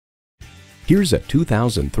Here's a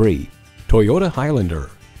 2003 Toyota Highlander.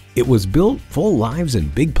 It was built full lives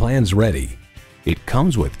and big plans ready. It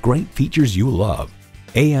comes with great features you love: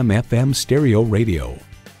 AM/FM stereo radio,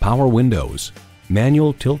 power windows,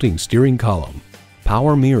 manual tilting steering column,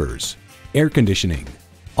 power mirrors, air conditioning,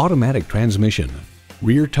 automatic transmission,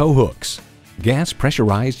 rear tow hooks, gas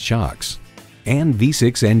pressurized shocks, and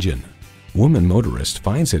V6 engine. Woman motorist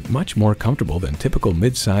finds it much more comfortable than typical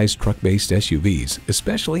mid-sized truck-based SUVs,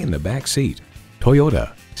 especially in the back seat.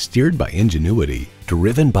 Toyota, steered by ingenuity,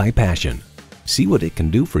 driven by passion. See what it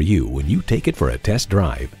can do for you when you take it for a test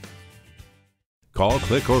drive. Call,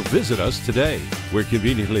 click, or visit us today. We're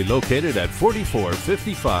conveniently located at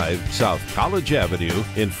 4455 South College Avenue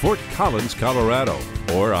in Fort Collins, Colorado,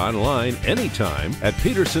 or online anytime at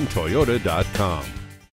pedersentoyota.com.